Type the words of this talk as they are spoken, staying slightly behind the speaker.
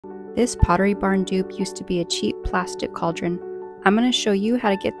This Pottery Barn dupe used to be a cheap plastic cauldron. I'm going to show you how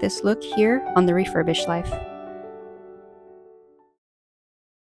to get this look here on The Refurbished Life.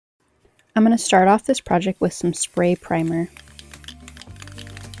 I'm going to start off this project with some spray primer.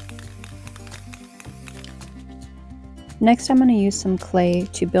 Next, I'm going to use some clay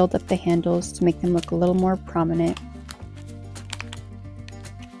to build up the handles to make them look a little more prominent.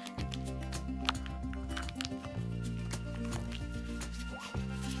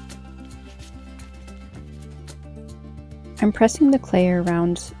 I'm pressing the clay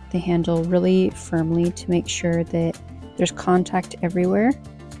around the handle really firmly to make sure that there's contact everywhere.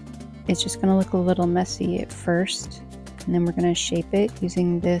 It's just going to look a little messy at first, and then we're going to shape it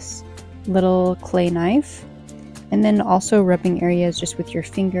using this little clay knife. And then also rubbing areas just with your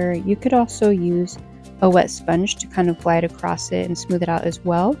finger. You could also use a wet sponge to kind of glide across it and smooth it out as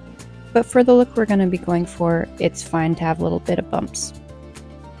well. But for the look we're going to be going for, it's fine to have a little bit of bumps.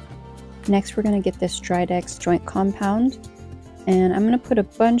 Next, we're going to get this Dridex joint compound, and I'm going to put a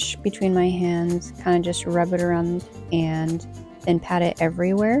bunch between my hands, kind of just rub it around and then pat it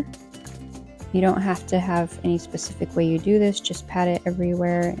everywhere. You don't have to have any specific way you do this, just pat it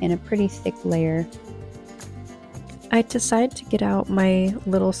everywhere in a pretty thick layer. I decided to get out my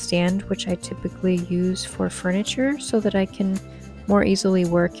little stand, which I typically use for furniture, so that I can more easily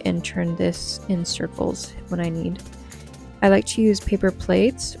work and turn this in circles when I need. I like to use paper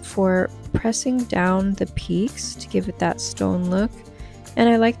plates for pressing down the peaks to give it that stone look, and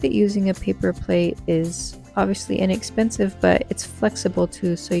I like that using a paper plate is obviously inexpensive, but it's flexible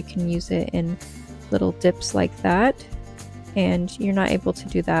too, so you can use it in little dips like that, and you're not able to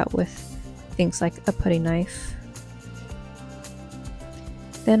do that with things like a putty knife.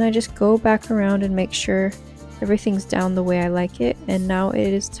 Then I just go back around and make sure everything's down the way I like it, and now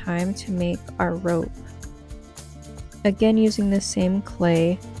it is time to make our rope. Again, using the same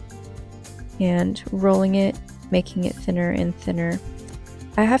clay and rolling it, making it thinner and thinner.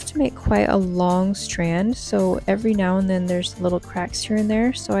 I have to make quite a long strand, so every now and then there's little cracks here and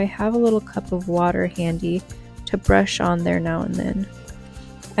there, so I have a little cup of water handy to brush on there now and then.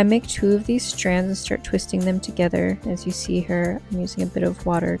 I make 2 of these strands and start twisting them together. As you see here, I'm using a bit of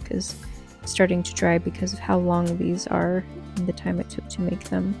water because it's starting to dry because of how long these are and the time it took to make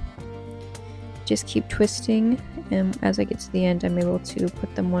them. Just keep twisting, and as I get to the end, I'm able to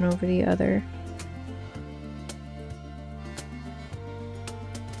put them one over the other.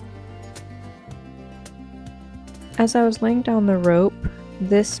 As I was laying down the rope,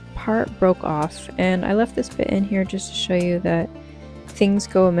 this part broke off, and I left this bit in here just to show you that things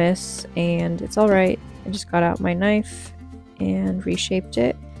go amiss, and it's alright. I just got out my knife and reshaped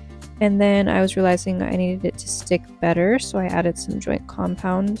it, and then I was realizing I needed it to stick better, so I added some joint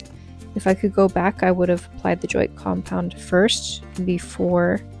compound. If I could go back, I would have applied the joint compound first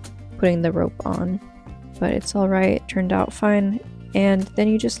before putting the rope on, but it's alright, it turned out fine. And then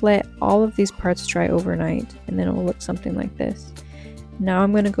you just let all of these parts dry overnight, and then it will look something like this. Now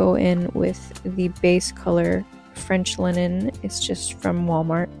I'm going to go in with the base color French linen. It's just from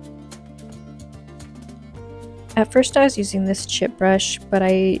Walmart. At first I was using this chip brush, but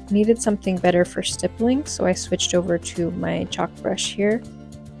I needed something better for stippling, so I switched over to my chalk brush here.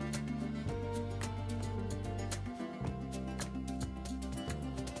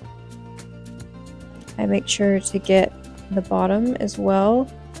 I make sure to get the bottom as well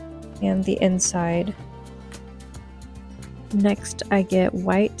and the inside. Next I get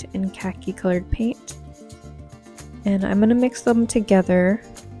white and khaki colored paint, and I'm going to mix them together,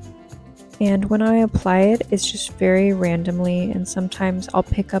 and when I apply it, it's just very randomly, and sometimes I'll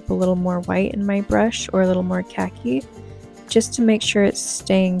pick up a little more white in my brush or a little more khaki just to make sure it's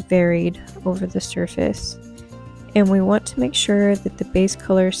staying varied over the surface. And we want to make sure that the base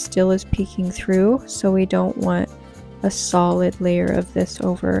color still is peeking through, so we don't want a solid layer of this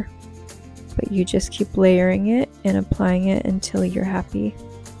over, but you just keep layering it and applying it until you're happy.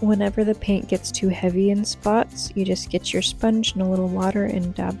 Whenever the paint gets too heavy in spots, you just get your sponge and a little water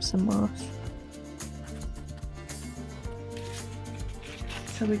and dab some off.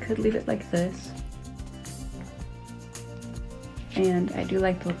 So we could leave it like this, and I do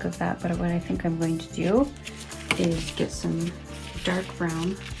like the look of that, but what I think I'm going to do is get some dark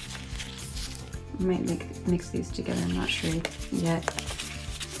brown. I might mix these together, I'm not sure yet,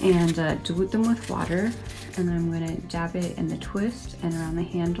 and dilute them with water, and I'm going to dab it in the twist and around the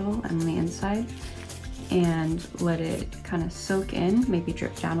handle and on the inside, and let it kind of soak in, maybe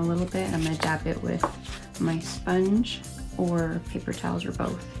drip down a little bit. I'm going to dab it with my sponge or paper towels or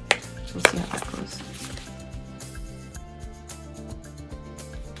both, so we'll see how that goes.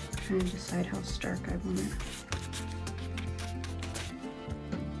 Trying to decide how stark I want it.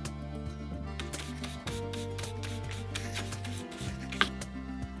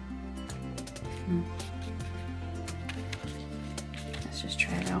 Let's just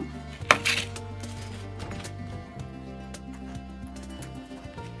try it out.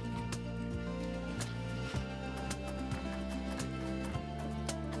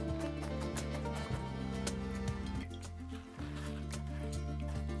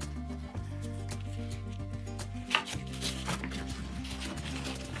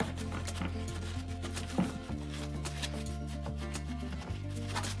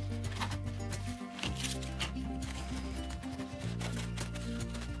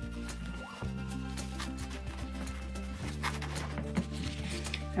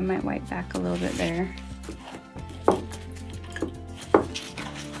 I might wipe back a little bit there.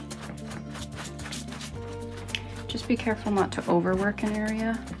 Just be careful not to overwork an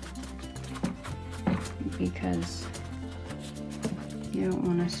area, because you don't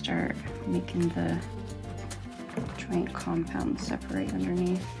want to start making the joint compound separate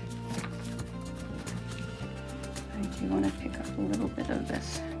underneath. I do want to pick up a little bit of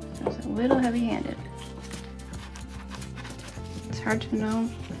this. It's a little heavy-handed. It's hard to know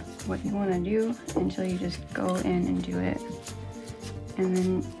what you want to do until you just go in and do it. And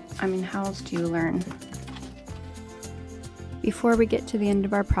then, I mean, how else do you learn? Before we get to the end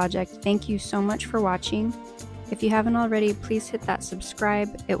of our project, thank you so much for watching. If you haven't already, please hit that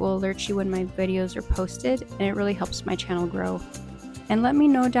subscribe. It will alert you when my videos are posted, and it really helps my channel grow. And let me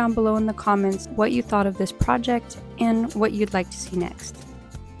know down below in the comments what you thought of this project and what you'd like to see next.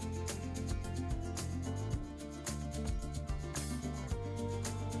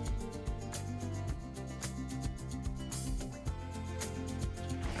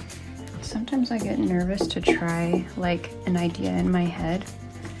 Sometimes I get nervous to try like an idea in my head,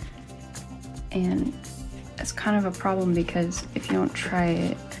 and it's kind of a problem because if you don't try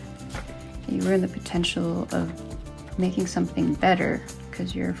it, you ruin the potential of making something better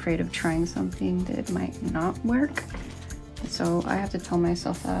because you're afraid of trying something that might not work. So I have to tell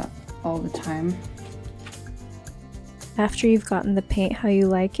myself that all the time. After you've gotten the paint how you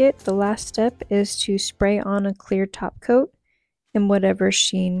like it, the last step is to spray on a clear top coat in whatever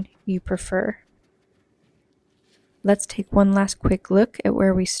sheen you prefer. Let's take one last quick look at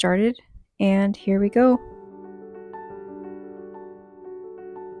where we started, and here we go.